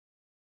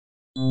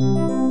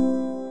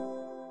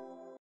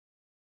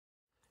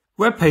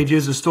Web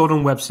pages are stored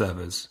on web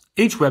servers.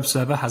 Each web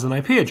server has an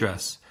IP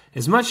address.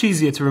 It's much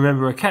easier to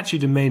remember a catchy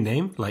domain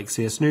name, like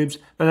CSNoobs,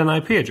 than an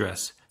IP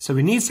address, so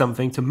we need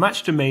something to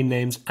match domain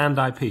names and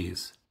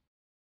IPs.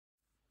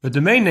 The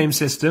domain name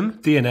system,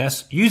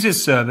 DNS,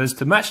 uses servers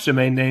to match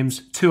domain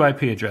names to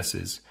IP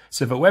addresses,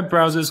 so that web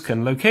browsers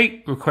can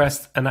locate,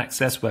 request, and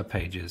access web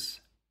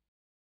pages.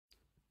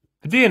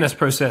 The DNS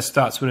process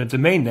starts when a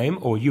domain name,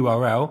 or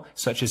URL,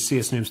 such as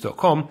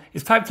csnoobs.com,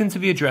 is typed into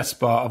the address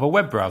bar of a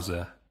web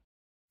browser.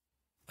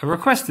 A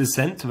request is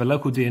sent to the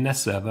local DNS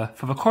server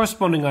for the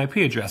corresponding IP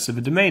address of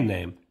the domain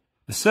name.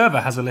 The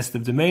server has a list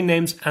of domain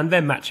names and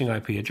their matching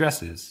IP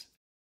addresses.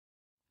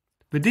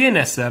 The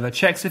DNS server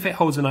checks if it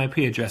holds an IP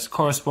address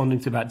corresponding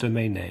to that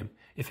domain name.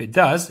 If it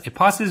does, it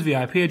passes the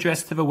IP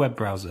address to the web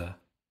browser.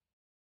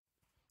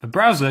 The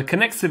browser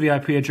connects to the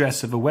IP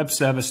address of the web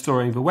server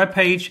storing the web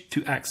page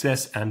to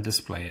access and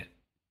display it.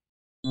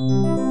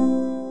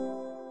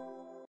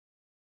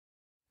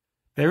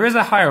 There is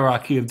a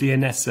hierarchy of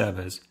DNS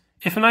servers.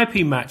 If an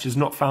IP match is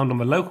not found on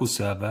the local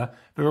server,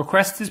 the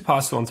request is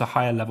passed on to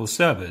higher level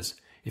servers.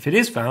 If it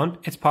is found,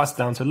 it's passed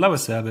down to lower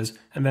servers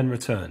and then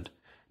returned.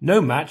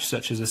 No match,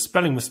 such as a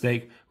spelling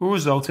mistake, will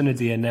result in a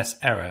DNS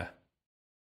error.